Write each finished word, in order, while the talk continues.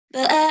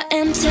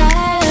am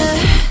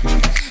tired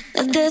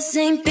of the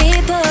same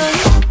people,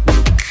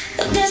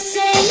 of the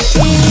same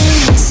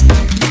things.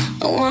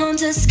 I want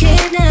to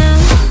escape now,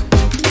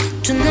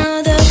 to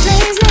another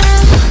place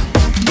now,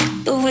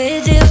 but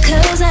with you,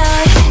 'cause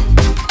I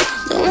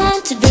don't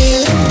want to be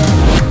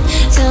alone.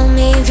 Tell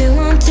me if you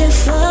want to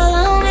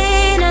follow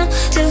me now,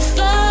 to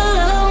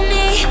follow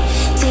me.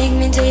 Take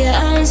me to your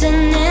arms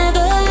and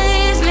never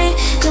leave me.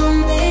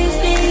 Don't leave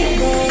me,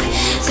 boy.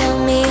 Tell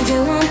me if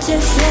you want to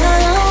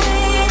follow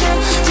me now,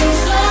 to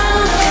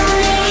follow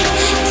me.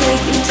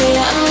 Take me to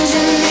your arms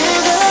and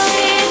never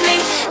leave me.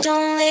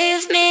 Don't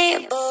leave me,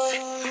 boy.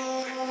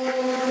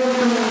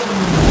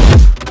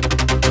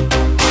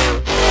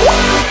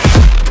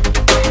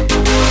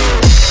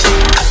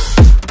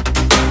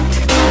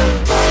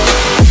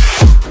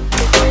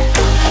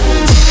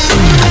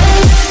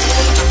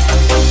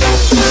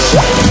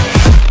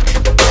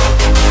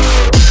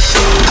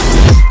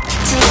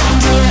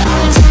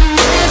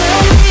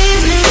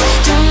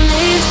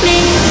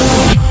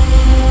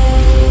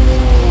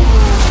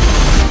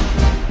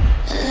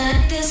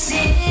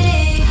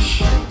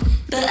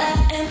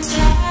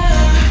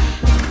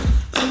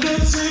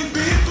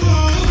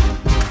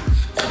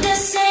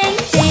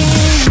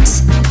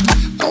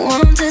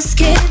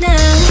 Escape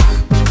now,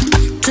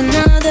 to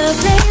another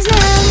place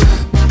now,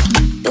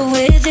 but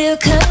with you,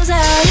 'cause I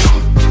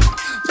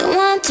don't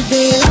want to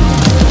be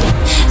alone.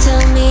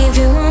 Tell me if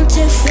you want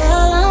to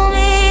follow